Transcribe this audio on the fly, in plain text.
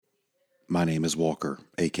My name is Walker,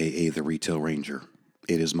 aka the Retail Ranger.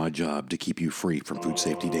 It is my job to keep you free from food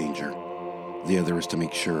safety danger. The other is to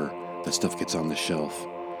make sure that stuff gets on the shelf.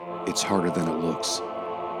 It's harder than it looks.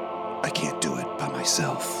 I can't do it by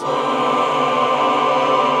myself.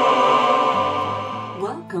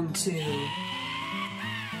 Welcome to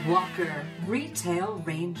Walker Retail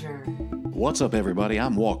Ranger. What's up, everybody?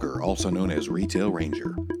 I'm Walker, also known as Retail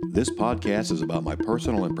Ranger. This podcast is about my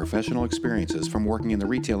personal and professional experiences from working in the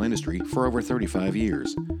retail industry for over 35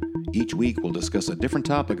 years. Each week, we'll discuss a different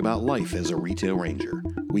topic about life as a retail ranger.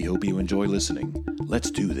 We hope you enjoy listening.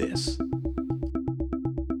 Let's do this.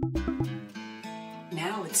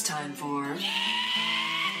 Now it's time for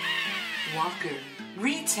Walker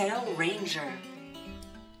Retail Ranger.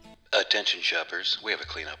 Attention shoppers, we have a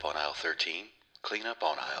cleanup on aisle 13. Cleanup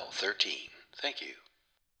on aisle 13. Thank you.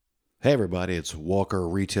 Hey everybody, it's Walker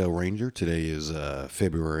Retail Ranger. Today is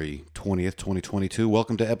February 20th, 2022.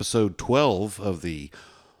 Welcome to episode 12 of the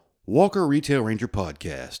Walker Retail Ranger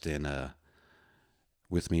podcast. And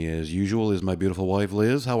with me as usual is my beautiful wife,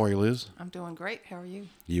 Liz. How are you, Liz? I'm doing great. How are you?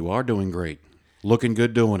 You are doing great. Looking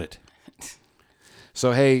good doing it.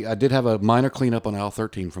 So, hey, I did have a minor cleanup on aisle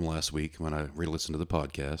 13 from last week when I re-listened to the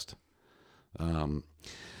podcast.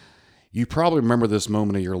 You probably remember this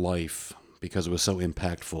moment of your life because it was so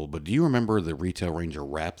impactful, but do you remember the Retail Ranger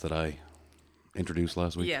rap that I introduced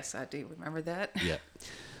last week? Yes, I do remember that. Yeah.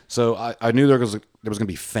 So I knew there was going to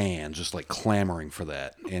be fans just like clamoring for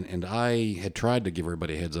that. And I had tried to give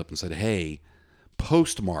everybody a heads up and said, hey,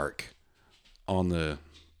 postmark on the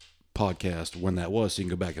podcast when that was so you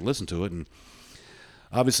can go back and listen to it. And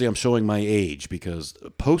obviously I'm showing my age because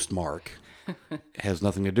postmark has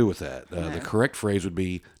nothing to do with that. No. The correct phrase would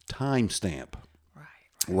be timestamp. Right.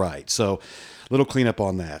 Right. So, little cleanup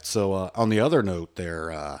on that. So, on the other note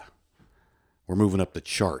there, we're moving up the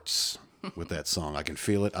charts with that song. I can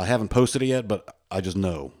feel it. I haven't posted it yet, but I just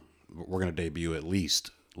know we're going to debut at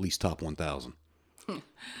least top 1,000. All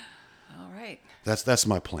right. That's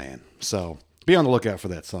my plan. So, be on the lookout for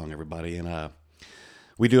that song, everybody. And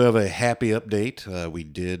we do have a happy update. We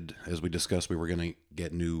did, as we discussed, we were going to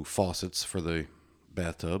get new faucets for the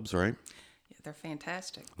bathtubs, right? They're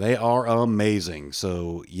fantastic. They are amazing.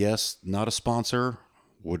 So, yes, not a sponsor.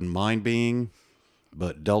 Wouldn't mind being,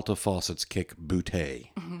 but Delta Faucets kick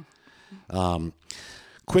booty.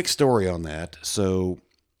 Quick story on that. So,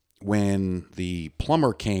 when the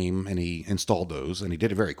plumber came and he installed those, and he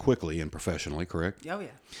did it very quickly and professionally, correct? Oh, yeah.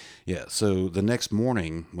 Yeah. So, the next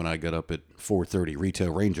morning when I got up at 4:30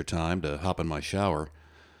 Retail Ranger time to hop in my shower,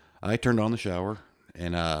 I turned on the shower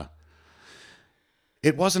and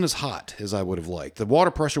it wasn't as hot as I would have liked. The water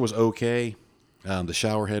pressure was okay. The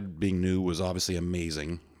shower head being new was obviously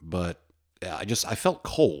amazing, but I felt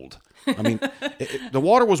cold. I mean, the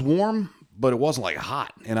water was warm, but it wasn't like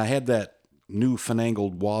hot. And I had that new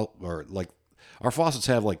finagled wall, or like our faucets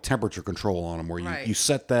have like temperature control on them where you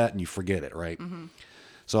set that and you forget it, right? Mm-hmm.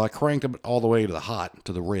 So I cranked it all the way to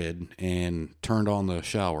the red, and turned on the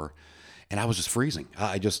shower, and I was just freezing.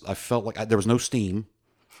 I felt like there was no steam.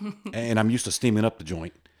 And I'm used to steaming up the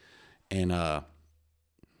joint. And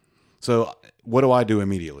so what do I do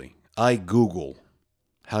immediately? I Google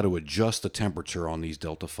how to adjust the temperature on these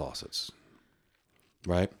Delta faucets.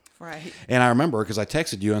 Right? Right. And I remember because I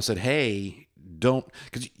texted you and said, hey,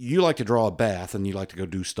 because you like to draw a bath and you like to go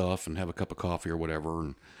do stuff and have a cup of coffee or whatever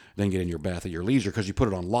and then get in your bath at your leisure because you put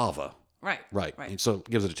it on lava. Right. Right. And so it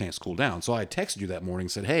gives it a chance to cool down. So I texted you that morning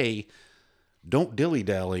and said, hey, don't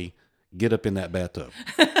dilly-dally. Get up in that bathtub,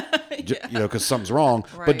 yeah. Because something's wrong.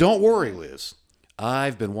 Right. But don't worry, Liz.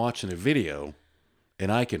 I've been watching a video,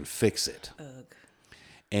 and I can fix it. Ugh.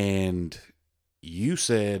 And you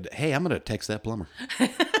said, hey, I'm going to text that plumber.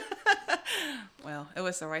 Well, it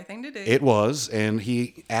was the right thing to do. It was, and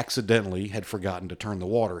he accidentally had forgotten to turn the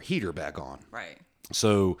water heater back on. Right.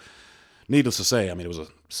 So, needless to say, I mean, it was a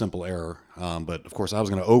simple error. But, of course, I was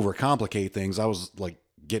going to overcomplicate things. I was, like,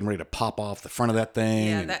 getting ready to pop off the front of that thing.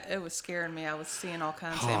 Yeah, it was scaring me. I was seeing all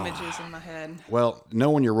kinds of images in my head. Well, know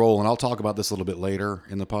when you're rolling. I'll talk about this a little bit later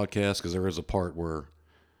in the podcast because there is a part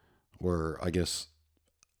where I guess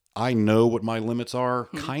I know what my limits are,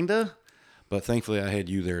 kinda, but thankfully I had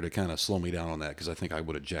you there to kind of slow me down on that because I think I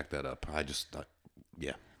would have jacked that up.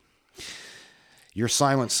 Yeah. Your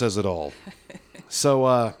silence says it all. So,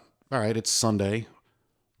 all right, it's Sunday.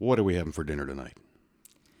 What are we having for dinner tonight?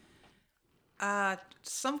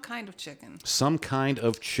 Some kind of chicken. Some kind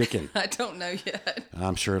of chicken. I don't know yet.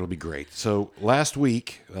 I'm sure it'll be great. So last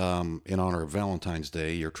week, in honor of Valentine's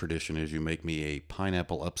Day, your tradition is you make me a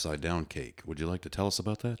pineapple upside down cake. Would you like to tell us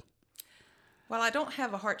about that? Well, I don't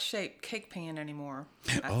have a heart-shaped cake pan anymore.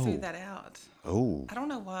 I threw that out. Oh. I don't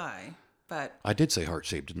know why. But I did say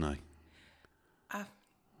heart-shaped, didn't I?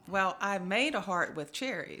 well, I made a heart with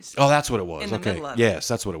cherries. Oh, that's what it was. In the Okay. middle of Yes,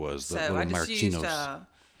 that's what it was. The So little I just used maraschino. a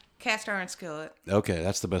cast iron skillet. Okay,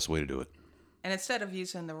 that's the best way to do it. And instead of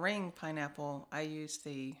using the ring pineapple, I used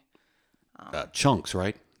the Chunks,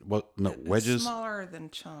 right? What? No, wedges? smaller than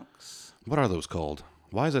chunks. What are those called?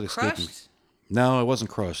 Why is it escaping me? Crushed No, it wasn't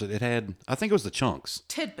crushed. It had, I think it was the chunks.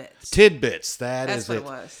 tidbits. Tidbits. That That's is what it. it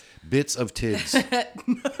was. Bits of tids.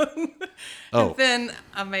 And Oh, then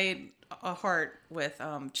I made a heart with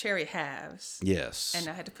cherry halves. yes. And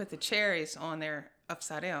I had to put the cherries on there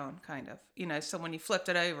upside down, kind of. So when you flipped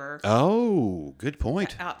it over, Oh, good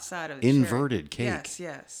point. outside of the Inverted cake. Yes,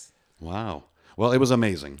 yes. Wow. Well, it was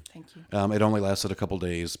amazing. Thank you. It only lasted a couple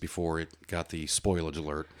days before it got the spoilage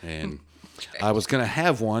alert, and I was gonna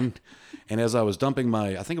have one. And as I was dumping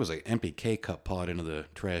I think it was an empty K-cup pot into the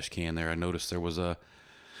trash can there, I noticed there was a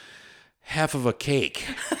half of a cake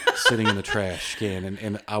sitting in the trash can,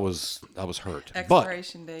 and I was hurt. But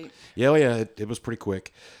Expiration date. yeah, it was pretty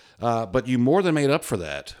quick. But you more than made up for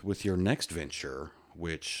that with your next venture,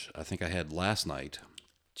 which I think I had last night.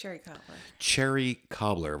 Cherry cobbler. Cherry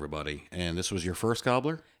cobbler, everybody. And this was your first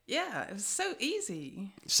cobbler? Yeah, it was so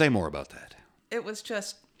easy. Say more about that. It was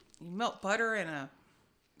just you melt butter in a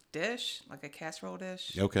dish, like a casserole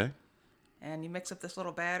dish, Okay. and you mix up this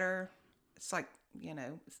little batter. It's like,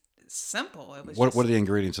 it's simple. It was What just, are the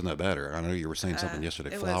ingredients in that batter? I know you were saying something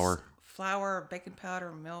yesterday. it Flour. was flour, baking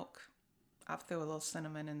powder, milk. I threw a little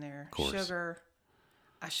cinnamon in there, course. sugar.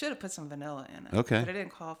 I should have put some vanilla in it. Okay. But I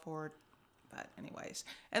didn't call for it. But anyways.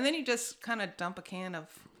 And then you just kind of dump a can of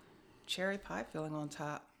cherry pie filling on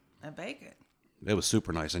top and bake it. It was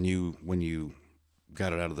super nice. And when you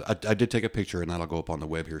got it out of I did take a picture, and that'll go up on the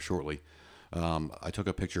web here shortly. I took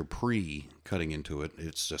a picture pre-cutting into it.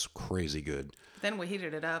 It's just crazy good. Then we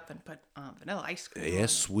heated it up and put vanilla ice cream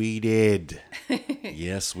Yes, we did.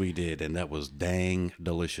 Yes, we did. And that was dang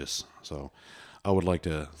delicious. So I would like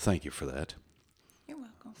to thank you for that. You're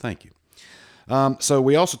welcome. Thank you. So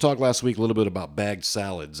we also talked last week a little bit about bagged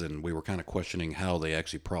salads, and we were kind of questioning how they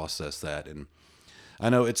actually process that. And I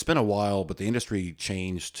know it's been a while, but the industry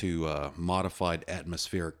changed to modified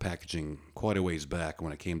atmospheric packaging quite a ways back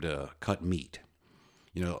when it came to cut meat.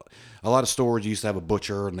 A lot of stores used to have a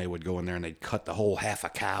butcher, and they would go in there and they'd cut the whole half a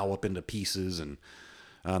cow up into pieces, and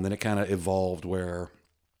then it kind of evolved where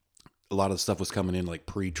a lot of the stuff was coming in like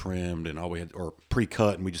pre-trimmed, and or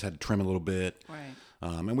pre-cut, and we just had to trim a little bit. Right.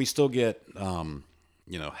 And we still get,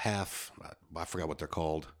 half, I forgot what they're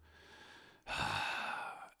called,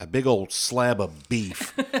 a big old slab of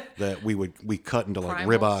beef that we cut into like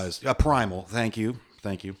Primals? ribeyes. Primal, thank you.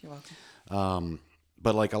 You're welcome.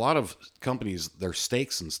 But like a lot of companies, their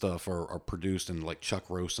steaks and stuff are produced in like chuck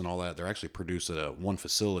roast and all that. They're actually produced at one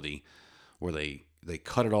facility where they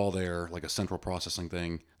cut it all there, like a central processing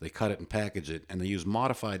thing. They cut it and package it, and they use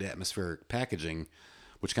modified atmospheric packaging,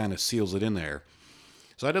 which kind of seals it in there.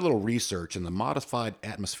 So I did a little research, and the modified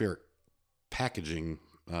atmospheric packaging,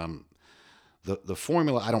 the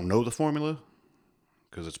formula, I don't know the formula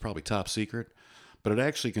because it's probably top secret, but it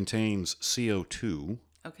actually contains CO2,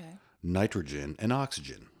 Okay. nitrogen, and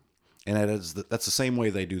oxygen. And that's the same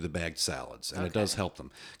way they do the bagged salads, and it does help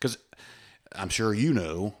them. Because I'm sure you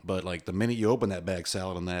know, but like the minute you open that bagged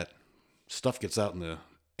salad and that stuff gets out in the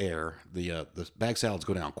air, the bagged salads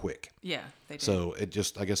go down quick. Yeah, they do. So it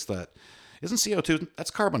just, I guess that, isn't CO2, that's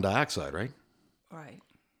carbon dioxide, right? Right.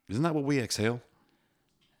 Isn't that what we exhale?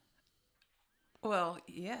 Well,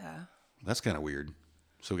 yeah. That's kind of weird.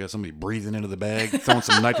 So we got somebody breathing into the bag, throwing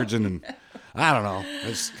some nitrogen, and I don't know.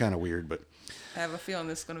 It's kind of weird, but I have a feeling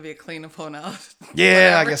this is going to be a cleanable now.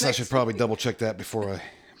 yeah, I Whatever guess I next should probably double check that before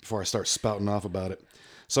I start spouting off about it.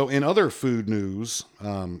 So in other food news,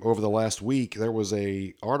 over the last week, there was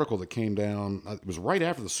a article that came down. It was right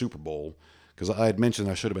after the Super Bowl, because I had mentioned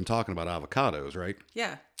I should have been talking about avocados, right?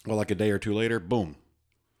 Yeah. Well, like a day or two later, boom,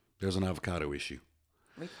 there's an avocado issue.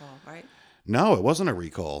 Recall, right? No, it wasn't a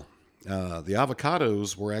recall. The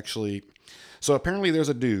avocados were actually... So apparently there's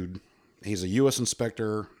a dude, he's a U.S.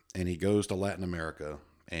 inspector, and he goes to Latin America,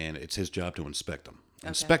 and it's his job to inspect them.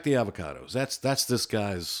 Inspect the avocados. That's this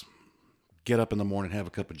guy's get up in the morning, have a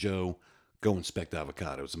cup of joe, go inspect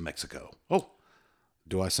avocados in Mexico. Oh,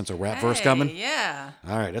 do I sense a rap verse coming? Yeah.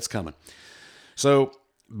 All right, that's coming. So,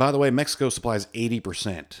 by the way, Mexico supplies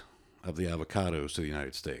 80% of the avocados to the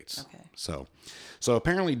United States. Okay. So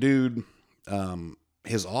apparently, dude,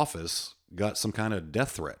 his office got some kind of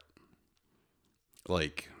death threat,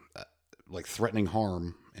 like threatening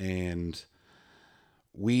harm, and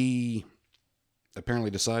we apparently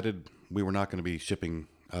decided we were not going to be shipping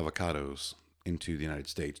avocados into the United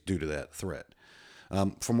States due to that threat.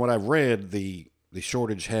 From what I've read, the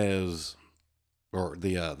shortage has, or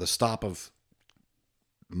the stop of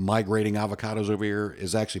migrating avocados over here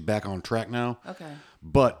is actually back on track now. Okay.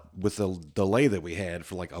 But with the delay that we had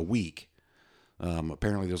for like a week,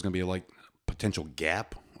 apparently there's going to be a like potential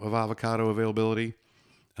gap of avocado availability.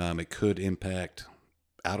 It could impact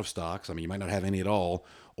out of stocks. I mean, you might not have any at all,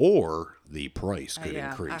 or the price could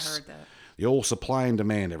increase. I heard that. The old supply and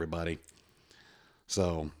demand, everybody.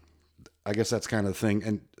 So I guess that's kind of the thing.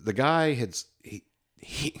 And the guy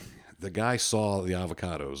the guy saw the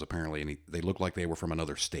avocados apparently, and they looked like they were from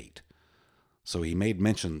another state. So he made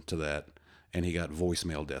mention to that, and he got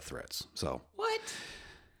voicemail death threats. So What?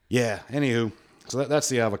 yeah. Anywho, so that's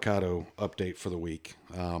the avocado update for the week.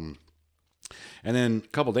 And then a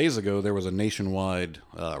couple days ago, there was a nationwide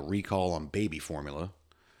recall on baby formula.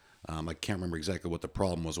 I can't remember exactly what the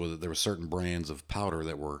problem was with it. There were certain brands of powder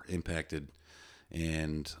that were impacted,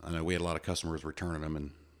 and I know we had a lot of customers returning them,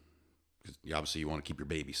 and obviously you want to keep your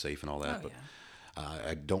baby safe and all that.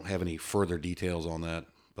 I don't have any further details on that,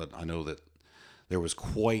 but I know that there was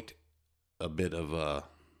quite a bit of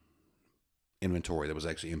inventory that was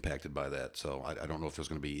actually impacted by that. So I don't know if there's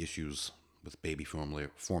going to be issues with baby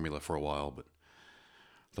formula for a while, but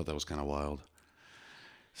I thought that was kind of wild.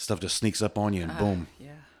 Stuff just sneaks up on you and boom.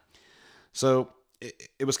 Yeah. So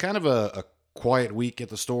it was kind of a quiet week at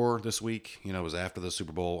the store this week. You know, it was after the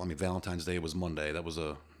Super Bowl. I mean, Valentine's Day was Monday. That was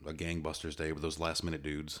a gangbusters day with those last minute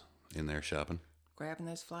dudes in there shopping. Grabbing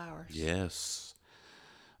those flowers. Yes.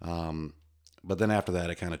 But then after that,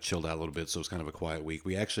 it kind of chilled out a little bit. So it was kind of a quiet week.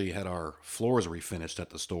 We actually had our floors refinished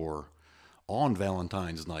at the store on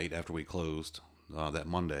Valentine's night after we closed that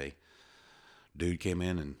Monday. Dude came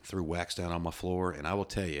in and threw wax down on my floor, and I will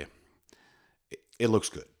tell you, it looks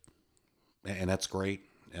good, and that's great.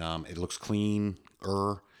 It looks clean,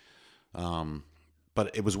 but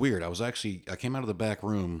it was weird. I came out of the back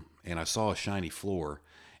room and I saw a shiny floor,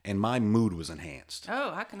 and my mood was enhanced.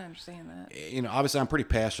 Oh, I can understand that. You know, obviously I'm pretty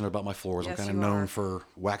passionate about my floors. Yes, I'm kind you of known are. for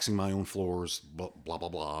waxing my own floors, blah, blah,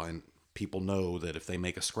 blah. And people know that if they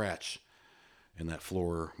make a scratch in that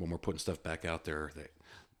floor when we're putting stuff back out there,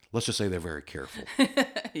 let's just say they're very careful.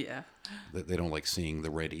 Yeah. They don't like seeing the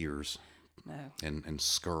red ears No. and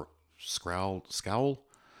scowl.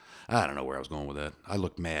 I don't know where I was going with that. I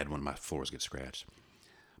look mad when my floors get scratched.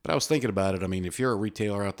 But I was thinking about it. I mean, if you're a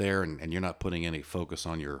retailer out there and you're not putting any focus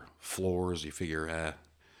on your floors, you figure,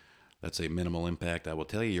 that's a minimal impact. I will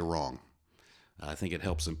tell you, you're wrong. I think it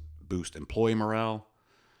helps boost employee morale.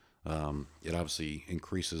 It obviously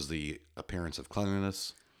increases the appearance of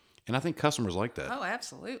cleanliness. And I think customers like that. Oh,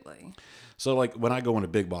 absolutely. So, like, when I go into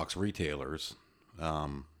big box retailers,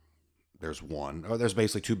 there's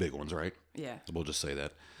basically two big ones, right? Yeah. We'll just say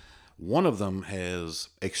that. One of them has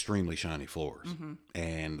extremely shiny floors,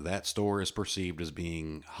 and that store is perceived as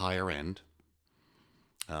being higher end.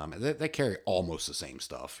 They carry almost the same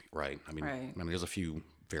stuff, right? I mean, Right. There's a few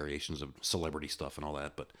variations of celebrity stuff and all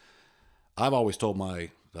that, but I've always told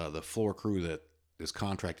the floor crew that is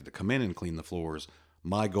contracted to come in and clean the floors,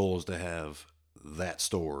 my goal is to have that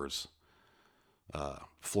store's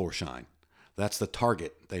floor shine. That's the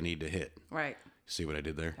target they need to hit. Right. See what I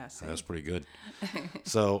did there? I see. That's pretty good.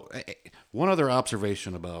 So, one other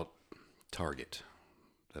observation about Target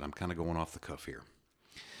that I'm kind of going off the cuff here.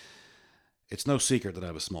 It's no secret that I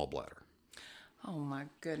have a small bladder. Oh, my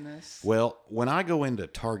goodness. Well, when I go into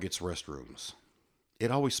Target's restrooms,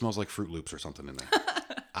 it always smells like Fruit Loops or something in there.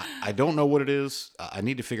 I don't know what it is. I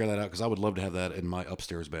need to figure that out because I would love to have that in my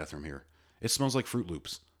upstairs bathroom here. It smells like Fruit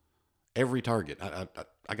Loops. Every Target.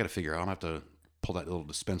 I got to figure out. I'm going to have to pull that little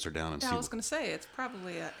dispenser down and Yeah, see. I was going to say, it's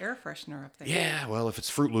probably an air freshener up there. Yeah, well, if it's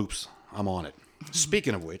Fruit Loops, I'm on it.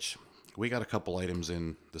 Speaking of which, we got a couple items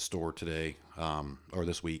in the store today, or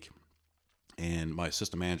this week, and my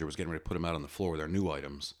assistant manager was getting ready to put them out on the floor. They're new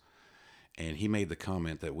items, and he made the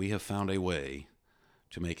comment that we have found a way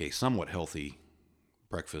to make a somewhat healthy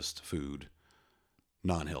breakfast food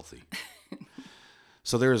non-healthy.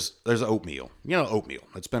 So there's oatmeal. You know, oatmeal.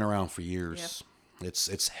 It's been around for years. Yep.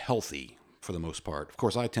 It's healthy for the most part. Of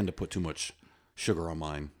course, I tend to put too much sugar on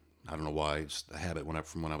mine. I don't know why. It's a habit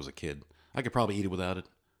from when I was a kid. I could probably eat it without it,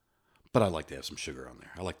 but I like to have some sugar on there.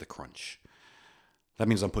 I like the crunch. That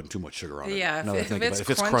means I'm putting too much sugar on it. Yeah, Now that I if think it's about it. If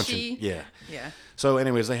it's crunchy, crunchy, yeah. Yeah. So,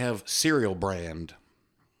 anyways, they have cereal brand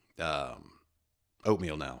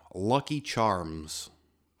oatmeal now. Lucky Charms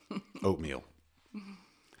oatmeal.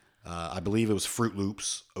 I believe it was Fruit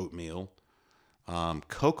Loops oatmeal,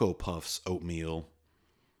 Cocoa Puffs oatmeal,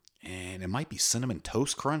 and it might be Cinnamon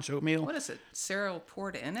Toast Crunch oatmeal. What is it? Cereal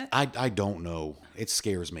poured in it? I don't know. It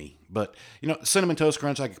scares me. But, Cinnamon Toast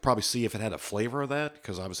Crunch, I could probably see if it had a flavor of that,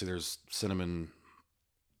 because obviously there's cinnamon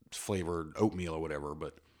flavored oatmeal or whatever.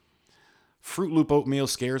 But Fruit Loop oatmeal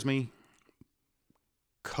scares me.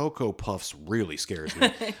 Cocoa Puffs really scares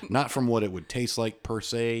me. Not from what it would taste like per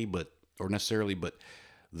se, but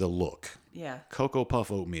the look. Yeah. Cocoa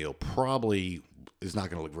Puff oatmeal probably is not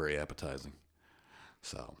going to look very appetizing.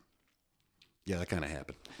 So, yeah, that kind of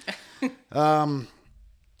happened.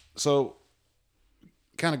 So,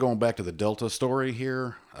 kind of going back to the Delta story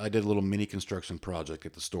here, I did a little mini construction project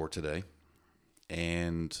at the store today,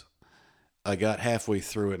 and I got halfway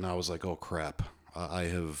through it, and I was like, "Oh crap!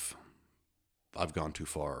 I've gone too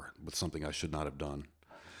far with something I should not have done."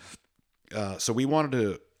 So we wanted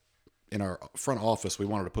to, in our front office, we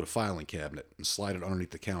wanted to put a filing cabinet and slide it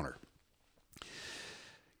underneath the counter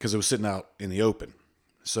because it was sitting out in the open.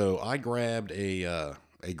 So I grabbed a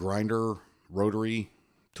grinder rotary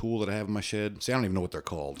tool that I have in my shed. See, I don't even know what they're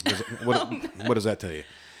called. What does that tell you?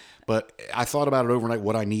 But I thought about it overnight,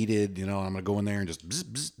 what I needed. I'm going to go in there and just bzz,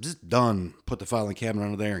 bzz, bzz, done. Put the filing cabinet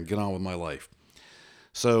under there and get on with my life.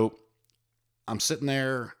 So I'm sitting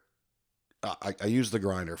there. I used the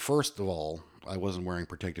grinder. First of all, I wasn't wearing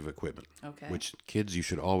protective equipment. Okay. Which, kids, you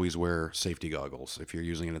should always wear safety goggles if you're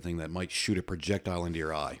using anything that might shoot a projectile into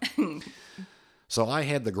your eye. So I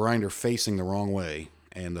had the grinder facing the wrong way,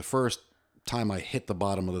 and the first time I hit the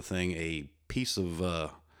bottom of the thing, a piece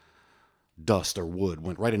of dust or wood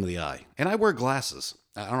went right into the eye. And I wear glasses.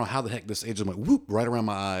 I don't know how the heck this edge went whoop right around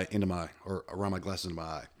my eye around my glasses into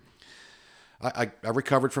my eye. I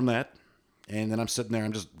recovered from that, and then I'm sitting there.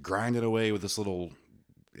 I'm just grinding away with this little.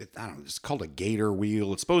 I don't know. It's called a gator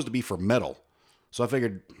wheel. It's supposed to be for metal. So I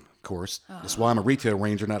figured, of course, that's why I'm a retail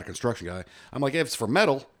ranger, not a construction guy. I'm like, if it's for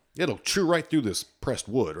metal, it'll chew right through this pressed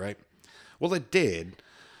wood, right? Well, it did,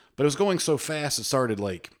 but it was going so fast it started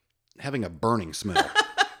like having a burning smell.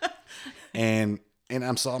 and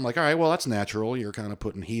I'm like, all right, well, that's natural. You're kind of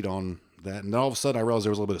putting heat on that. And then all of a sudden I realized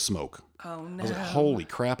there was a little bit of smoke. Oh, no. I was like, holy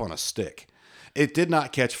crap on a stick. It did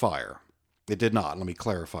not catch fire. It did not. Let me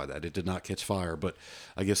clarify that. It did not catch fire, but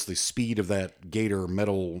I guess the speed of that gator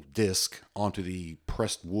metal disc onto the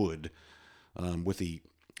pressed wood with the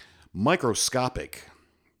microscopic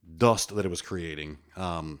dust that it was creating,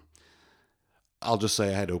 I'll just say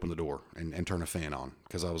I had to open the door and turn a fan on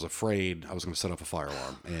because I was afraid I was going to set off a fire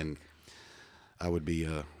alarm and I would be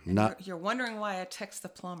not... You're wondering why I text the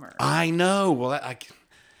plumber. I know.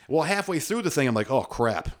 Well, halfway through the thing, I'm like, oh,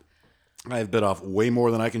 crap. I have bit off way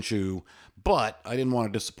more than I can chew. But I didn't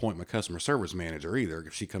want to disappoint my customer service manager either.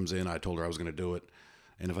 If she comes in, I told her I was going to do it.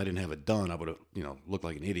 And if I didn't have it done, I would have, looked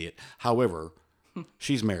like an idiot. However,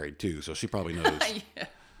 she's married too, so she probably knows. Yeah.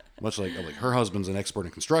 Much like her husband's an expert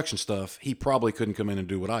in construction stuff, he probably couldn't come in and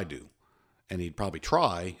do what I do. And he'd probably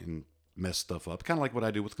try and mess stuff up, kind of like what I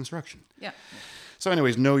do with construction. Yeah. So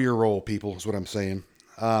anyways, know your role, people, is what I'm saying.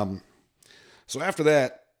 So after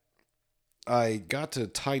that, I got to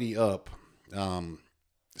tidy up.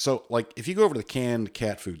 So, like, if you go over to the canned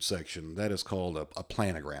cat food section, that is called a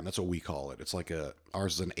planogram. That's what we call it. It's like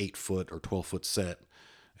ours is an 8-foot or 12-foot set,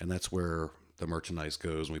 and that's where the merchandise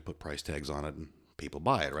goes, and we put price tags on it, and people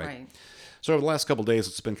buy it, right? So, over the last couple of days,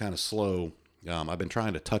 it's been kind of slow. I've been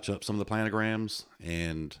trying to touch up some of the planograms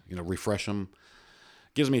and, refresh them.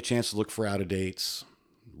 Gives me a chance to look for out of dates,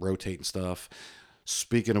 rotate and stuff.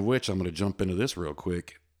 Speaking of which, I'm going to jump into this real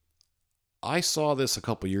quick. I saw this a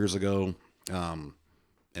couple years ago,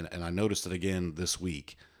 and I noticed it again this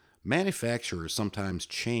week. Manufacturers sometimes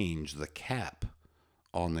change the cap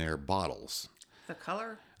on their bottles. The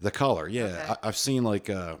color? The color, yeah. Okay. I've seen like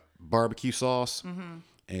barbecue sauce,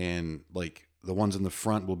 and like the ones in the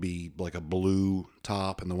front will be like a blue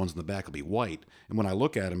top, and the ones in the back will be white. And when I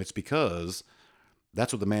look at them, it's because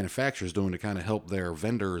that's what the manufacturer's doing to kind of help their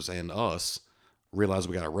vendors and us realize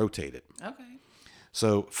we got to rotate it. Okay.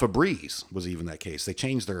 So Febreze was even that case. They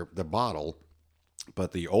changed their bottle,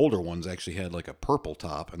 but the older ones actually had like a purple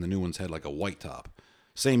top, and the new ones had like a white top.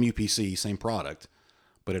 Same UPC, same product,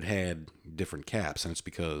 but it had different caps, and it's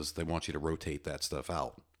because they want you to rotate that stuff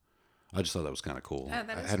out. I just thought that was kind of cool. Yeah,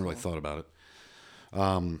 that I is hadn't really cool. thought about it.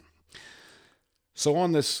 So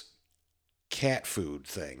on this cat food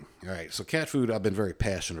thing, all right, so cat food I've been very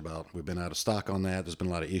passionate about. We've been out of stock on that. There's been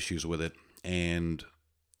a lot of issues with it, and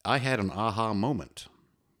I had an aha moment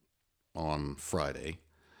on Friday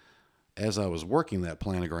as I was working that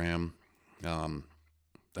planogram.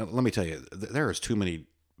 Let me tell you, there is too many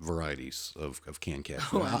varieties of canned cat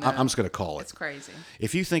food. I'm just going to call it. It's crazy.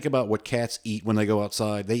 If you think about what cats eat when they go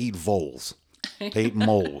outside, they eat voles. They eat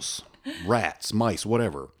moles, rats, mice,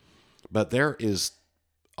 whatever. But there is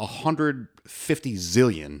 150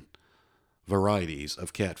 zillion varieties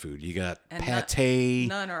of cat food. You got And pate.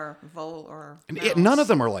 None are vole or None of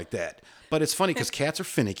them are like that. But it's funny because cats are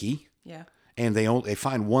finicky. Yeah. And they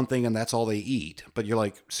find one thing and that's all they eat. But you're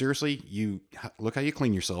like, seriously, look how you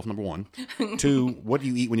clean yourself, number one. Two, what do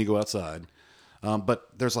you eat when you go outside? But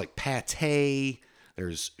there's like pate,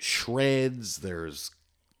 there's shreds, there's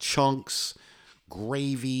chunks,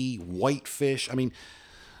 gravy, whitefish. I mean,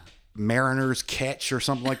 Mariner's Catch or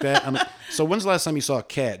something like that. I mean, so when's the last time you saw a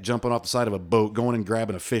cat jumping off the side of a boat, going and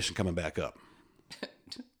grabbing a fish and coming back up?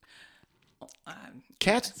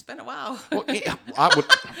 Cats. It's been a while. Well, yeah, I would.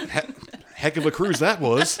 Heck of a cruise that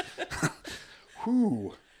was.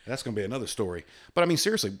 Whew, that's gonna be another story. But I mean,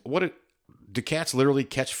 seriously, do cats literally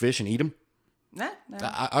catch fish and eat them? No.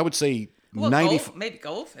 I would say Well, 90. maybe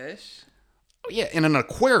goldfish. Yeah, in an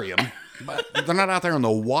aquarium, but they're not out there in the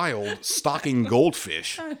wild stocking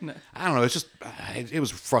goldfish. I don't know. It's just it was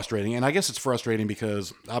frustrating, and I guess it's frustrating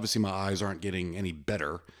because obviously my eyes aren't getting any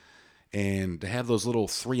better, and to have those little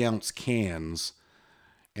 3-ounce cans.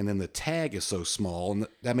 And then the tag is so small, and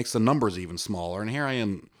that makes the numbers even smaller. And here I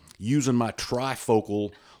am using my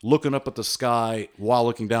trifocal, looking up at the sky while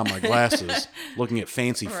looking down my glasses, looking at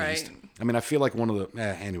Fancy Feast. Right. I mean, I feel like one of the...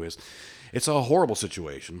 anyways, it's a horrible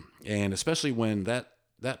situation. And especially when that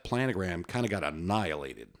planogram kind of got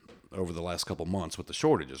annihilated over the last couple months with the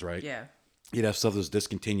shortages, right? Yeah. You'd have stuff that's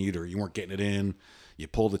discontinued or you weren't getting it in. You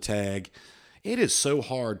pull the tag. It is so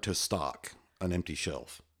hard to stock an empty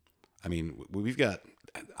shelf. I mean, we've got...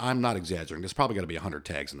 I'm not exaggerating. There's probably got to be 100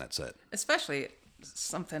 tags in that set. Especially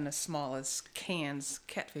something as small as cans,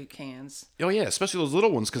 cat food cans. Oh, yeah, especially those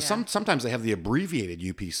little ones, because Yeah. sometimes they have the abbreviated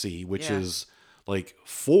UPC, which Yeah. is like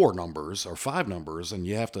 4 numbers or 5 numbers, and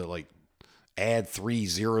you have to like add 3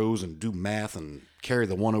 zeros and do math and carry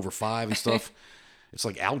the 1/5 and stuff. It's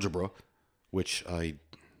like algebra, which I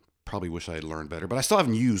probably wish I had learned better, but I still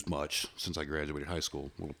haven't used much since I graduated high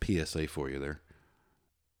school. A little PSA for you there.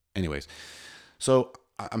 Anyways, so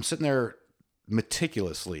I'm sitting there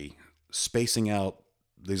meticulously spacing out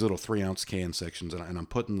these little 3-ounce can sections, and I'm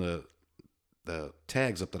putting the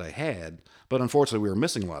tags up that I had, but unfortunately we were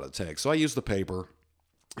missing a lot of the tags. So I used the paper,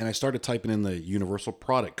 and I started typing in the Universal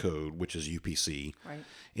Product Code, which is UPC, Right.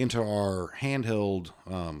 into our handheld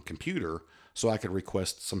computer so I could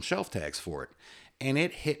request some shelf tags for it. And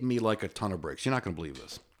it hit me like a ton of bricks. You're not going to believe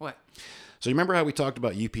this. What? So you remember how we talked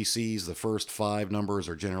about UPCs? The first 5 numbers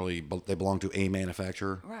are generally, they belong to a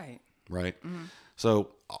manufacturer, Right. right?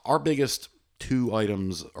 So our biggest 2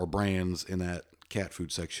 items or brands in that cat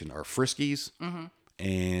food section are Friskies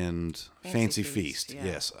and Fancy Feast. yeah.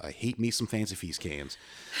 Yes, I hate me some Fancy Feast cans.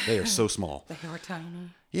 They are so small. They were tiny.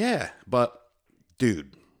 Yeah, but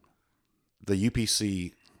dude, the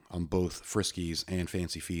UPC on both Friskies and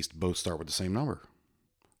Fancy Feast both start with the same number,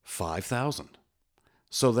 5,000.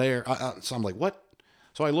 So so I'm like, what?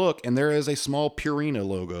 So I look, and there is a small Purina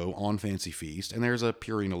logo on Fancy Feast, and there's a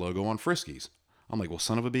Purina logo on Friskies. I'm like, well,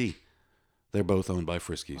 son of a bee. They're both owned by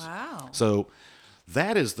Friskies. Wow. So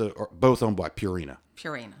that is both owned by Purina.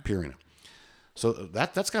 Purina. So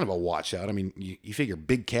that's kind of a watch out. I mean, you figure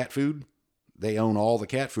big cat food, they own all the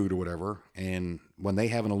cat food or whatever. And when they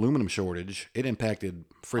have an aluminum shortage, it impacted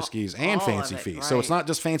Friskies and all Fancy of it, Feast. So it's right. not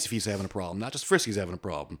just Fancy Feast having a problem, not just Friskies having a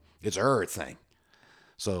problem. It's everything.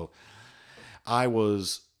 So my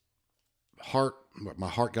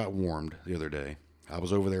heart got warmed the other day. I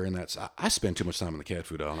was over there in that. I spend too much time in the cat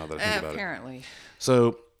food aisle now that I think about it. Apparently.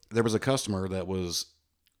 So there was a customer that was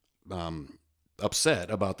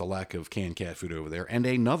upset about the lack of canned cat food over there, and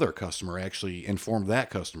another customer actually informed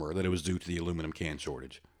that customer that it was due to the aluminum can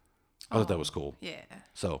shortage. I thought that was cool. Yeah.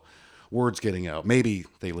 So word's getting out. Maybe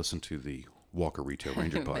they listen to the Walker Retail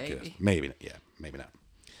Ranger podcast. Maybe. Yeah, maybe not.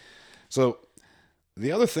 So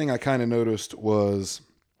the other thing I kind of noticed was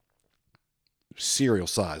cereal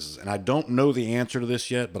sizes, and I don't know the answer to this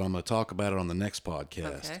yet, but I'm going to talk about it on the next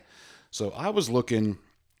podcast. Okay. So I was looking.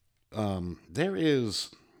 There is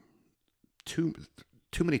too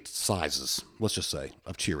many sizes. Let's just say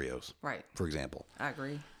of Cheerios, Right. for example. I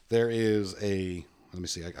agree. There is a. Let me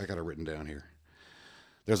see. I got it written down here.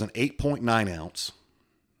 There's an 8.9 ounce.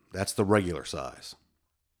 That's the regular size.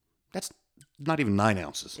 That's not even 9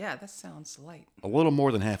 ounces. Yeah, that sounds light. A little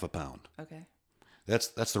more than half a pound. Okay. That's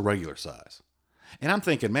the regular size. And I'm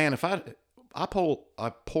thinking, man, if I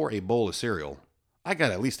pour a bowl of cereal, I got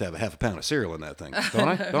to at least have a half a pound of cereal in that thing, don't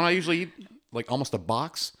I? Don't I usually eat like almost a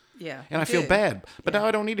box? Yeah. And I you feel do. bad, but Yeah. now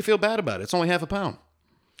I don't need to feel bad about it. It's only half a pound.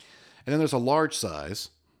 And then there's a large size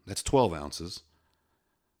that's 12 ounces.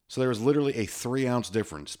 So there's literally a 3-ounce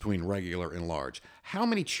difference between regular and large. How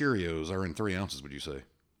many Cheerios are in 3 ounces, would you say?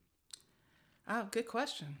 Oh, good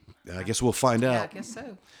question. I guess we'll find Yeah, I out. guess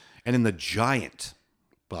so. And then the giant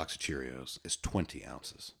box of Cheerios is 20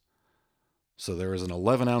 ounces. So there is an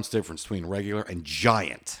 11-ounce difference between regular and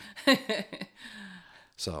giant.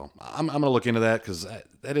 So I'm going to look into that because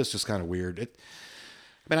that is just kind of weird.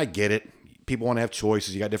 I get it. People want to have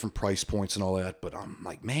choices. You got different price points and all that. But I'm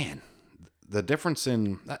like, man, the difference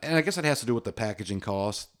in, and I guess it has to do with the packaging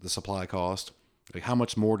cost, the supply cost. Like how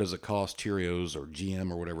much more does it cost Cheerios or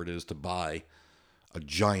GM or whatever it is to buy a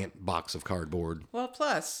giant box of cardboard? Well,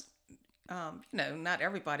 plus, not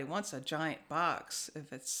everybody wants a giant box.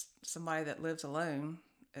 If it's somebody that lives alone,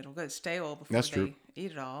 it'll go stale before That's they true.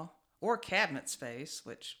 eat it all. Or cabinet space,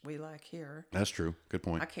 which we like here. That's true. Good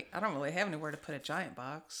point. I don't really have anywhere to put a giant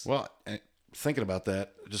box. Well, thinking about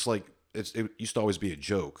that, just like it used to always be a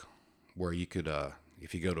joke where you could,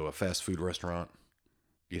 if you go to a fast food restaurant,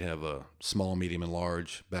 you'd have a small, medium, and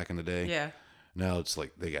large back in the day. Yeah. Now it's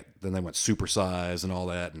like then they went super size and all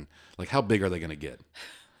that. And like, how big are they going to get?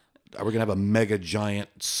 Are we going to have a mega giant,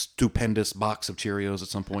 stupendous box of Cheerios at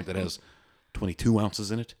some point that has 22 ounces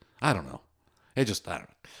in it? I don't know. I don't know.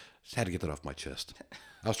 Just had to get that off my chest.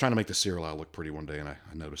 I was trying to make the cereal aisle look pretty one day, and I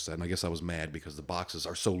noticed that. And I guess I was mad because the boxes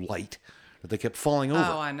are so light that they kept falling over.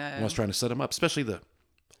 Oh, I know. When I was trying to set them up, especially the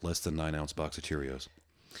less than 9-ounce box of Cheerios.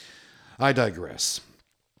 I digress.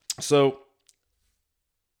 So,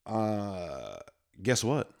 guess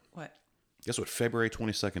what? What? Guess what February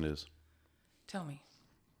 22nd is? Tell me.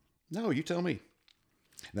 No, you tell me.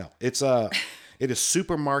 No, it is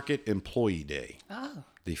Supermarket Employee Day. Oh.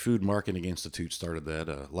 The Food Marketing Institute started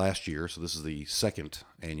that last year, so this is the second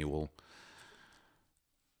annual.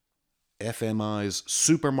 FMI's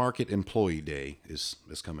Supermarket Employee Day is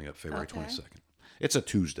coming up February 22nd. It's a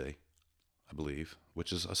Tuesday, I believe,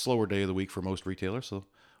 which is a slower day of the week for most retailers, so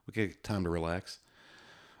we get time to relax.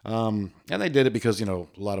 And they did it because, a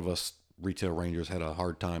lot of us retail rangers had a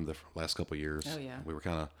hard time the last couple of years. Oh, yeah. We were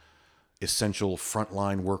kind of essential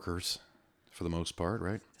frontline workers for the most part,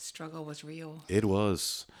 right? The struggle was real. It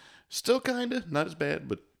was. Still kind of, not as bad,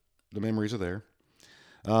 but the memories are there.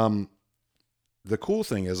 The cool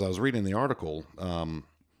thing is, I was reading the article,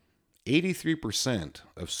 83%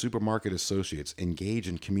 of supermarket associates engage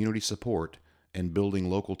in community support and building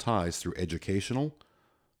local ties through educational,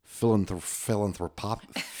 philanthropic,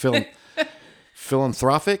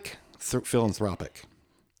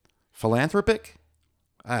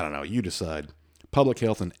 I don't know, you decide, public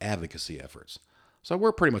health and advocacy efforts. So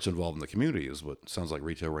we're pretty much involved in the community is what sounds like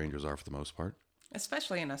retail rangers are for the most part.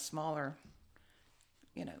 Especially in a smaller,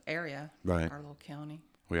 area. Right. Our little county.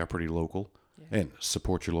 We are pretty local. Yeah. And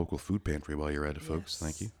support your local food pantry while you're at it, folks. Yes.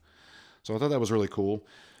 Thank you. So I thought that was really cool.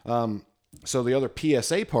 So the other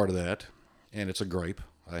PSA part of that, and it's a gripe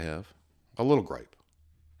I have, a little gripe.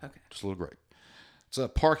 Okay. Just a little gripe. It's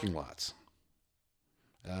parking lots.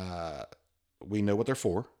 We know what they're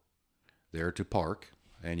for. They're to park,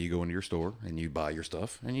 and you go into your store, and you buy your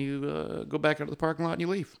stuff, and you go back out to the parking lot, and you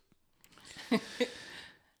leave.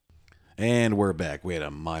 And we're back. We had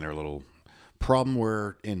a minor little problem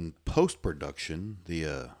where in post-production,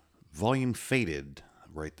 the volume faded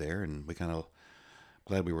right there, and we kind of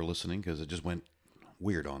glad we were listening because it just went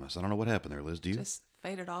weird on us. I don't know what happened there, Liz. Do you? Just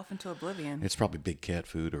faded off into oblivion. It's probably Big Cat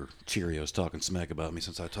Food or Cheerios talking smack about me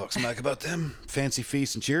since I talk smack about them. Fancy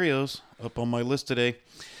Feast and Cheerios up on my list today.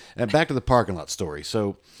 And back to the parking lot story.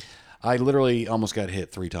 So I literally almost got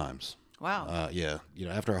hit 3 times. Wow. Yeah.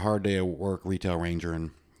 After a hard day of work, retail ranger,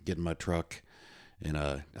 and getting my truck, and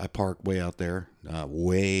I park way out there.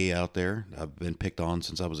 I've been picked on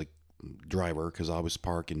since I was a driver because I always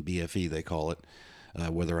park in BFE, they call it,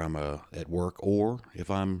 whether I'm at work or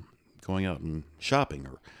if I'm going out and shopping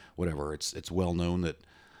or whatever. It's well known that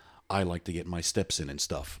I like to get my steps in and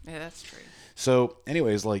stuff. Yeah, that's true. So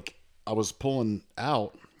anyways, like I was pulling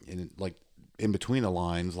out in between the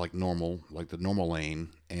lines, like the normal lane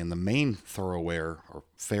and the main thoroughfare.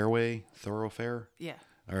 Yeah.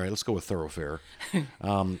 All right, let's go with thoroughfare.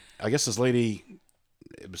 I guess it was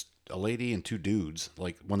a lady and 2 dudes.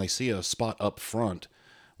 Like when they see a spot up front,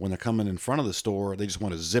 when they're coming in front of the store, they just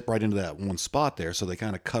want to zip right into that one spot there. So they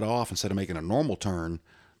kind of cut off instead of making a normal turn.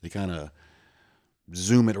 They kind of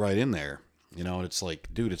zoom it right in there. And it's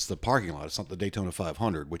like, dude, it's the parking lot. It's not the Daytona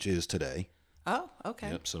 500, which is today. Oh,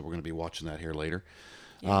 okay. Yep. So we're going to be watching that here later.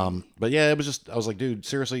 But yeah, I was like, dude,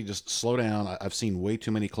 seriously, just slow down. I've seen way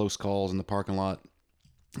too many close calls in the parking lot.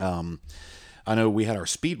 I know we had our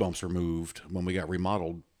speed bumps removed when we got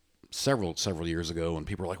remodeled several years ago, and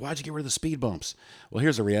people were like, why'd you get rid of the speed bumps? Well,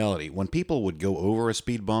 here's the reality. When people would go over a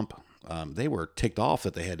speed bump, they were ticked off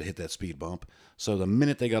that they had to hit that speed bump. So the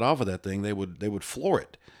minute they got off of that thing, they would floor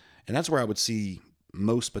it. And that's where I would see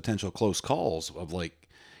most potential close calls of, like,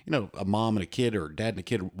 a mom and a kid or dad and a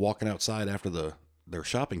kid walking outside after their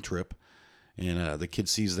shopping trip, and the kid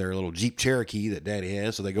sees their little Jeep Cherokee that daddy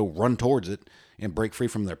has, so they go run towards it and break free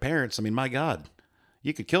from their parents. I mean, my God,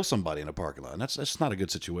 you could kill somebody in a parking lot. That's not a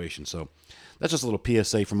good situation. So that's just a little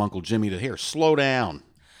PSA from Uncle Jimmy to here. Slow down.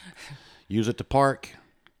 Use it to park.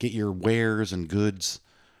 Get your wares and goods.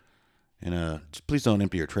 And just please don't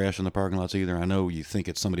empty your trash in the parking lots either. I know you think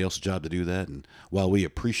it's somebody else's job to do that. And while we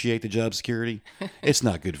appreciate the job security, it's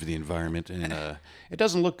not good for the environment. And it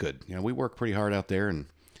doesn't look good. We work pretty hard out there, and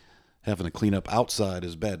having to clean up outside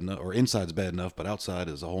is bad enough, or inside's bad enough, but outside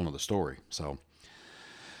is a whole nother story. So,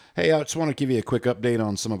 hey, I just want to give you a quick update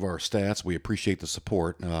on some of our stats. We appreciate the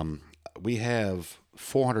support. We have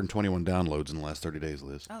 421 downloads in the last 30 days,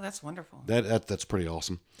 Liz. Oh, that's wonderful. That's pretty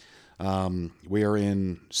awesome. We are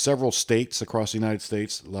in several states across the United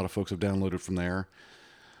States. A lot of folks have downloaded from there.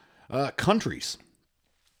 Countries.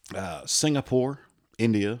 Singapore,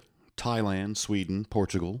 India, Thailand, Sweden,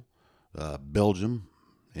 Portugal, Belgium,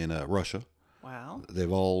 and Russia. Wow.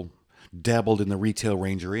 They've all dabbled in the retail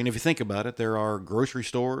rangery. And if you think about it, there are grocery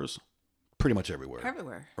stores pretty much everywhere.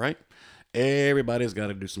 Everywhere. Right? Everybody's got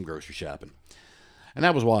to do some grocery shopping. And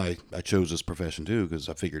that was why I chose this profession too, because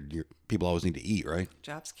I figured people always need to eat, right?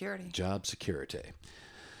 Job security. Job security.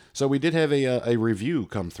 So we did have a review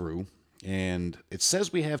come through, and it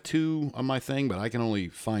says we have 2 on my thing, but I can only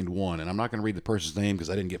find 1. And I'm not going to read the person's name because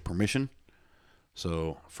I didn't get permission.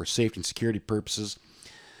 So for safety and security purposes,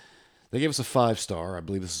 they gave us a 5-star. I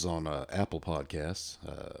believe this is on Apple Podcasts.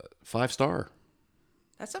 5-star.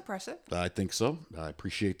 That's impressive. I think so. I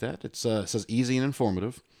appreciate that. It says easy and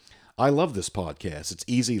informative. I love this podcast. It's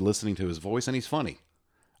easy listening to his voice, and he's funny.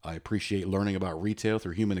 I appreciate learning about retail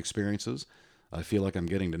through human experiences. I feel like I'm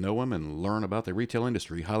getting to know him and learn about the retail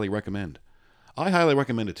industry. Highly recommend. I highly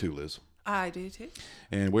recommend it too, Liz. I do too.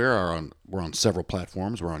 And we're on several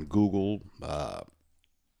platforms. We're on Google,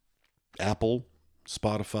 Apple,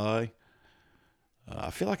 Spotify. I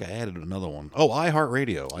feel like I added another one. Oh,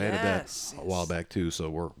 iHeartRadio. I added that a while back too, so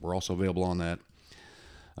we're also available on that.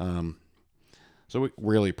 So we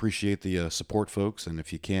really appreciate the support, folks. And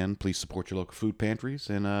if you can, please support your local food pantries.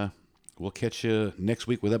 And we'll catch you next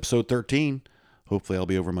week with episode 13. Hopefully I'll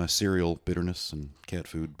be over my cereal bitterness and cat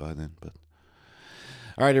food by then. But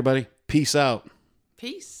all right, everybody. Peace out.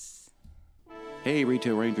 Peace. Hey,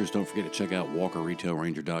 Retail Rangers. Don't forget to check out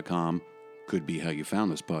WalkerRetailRanger.com. Could be how you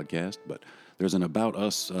found this podcast, but there's an About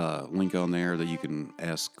Us link on there that you can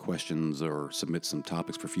ask questions or submit some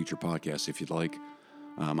topics for future podcasts if you'd like.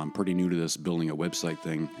 I'm pretty new to this building a website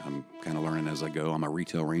thing. I'm kind of learning as I go. I'm a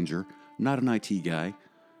retail ranger, not an IT guy.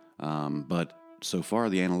 But so far,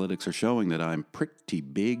 the analytics are showing that I'm pretty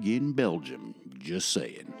big in Belgium. Just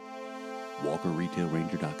saying.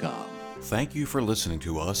 WalkerRetailRanger.com. Thank you for listening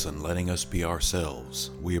to us and letting us be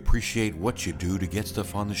ourselves. We appreciate what you do to get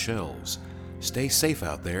stuff on the shelves. Stay safe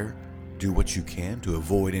out there. Do what you can to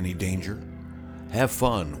avoid any danger. Have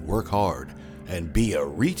fun, work hard, and be a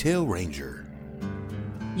Retail Ranger.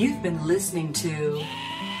 You've been listening to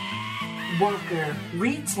Walker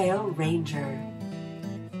Retail Ranger.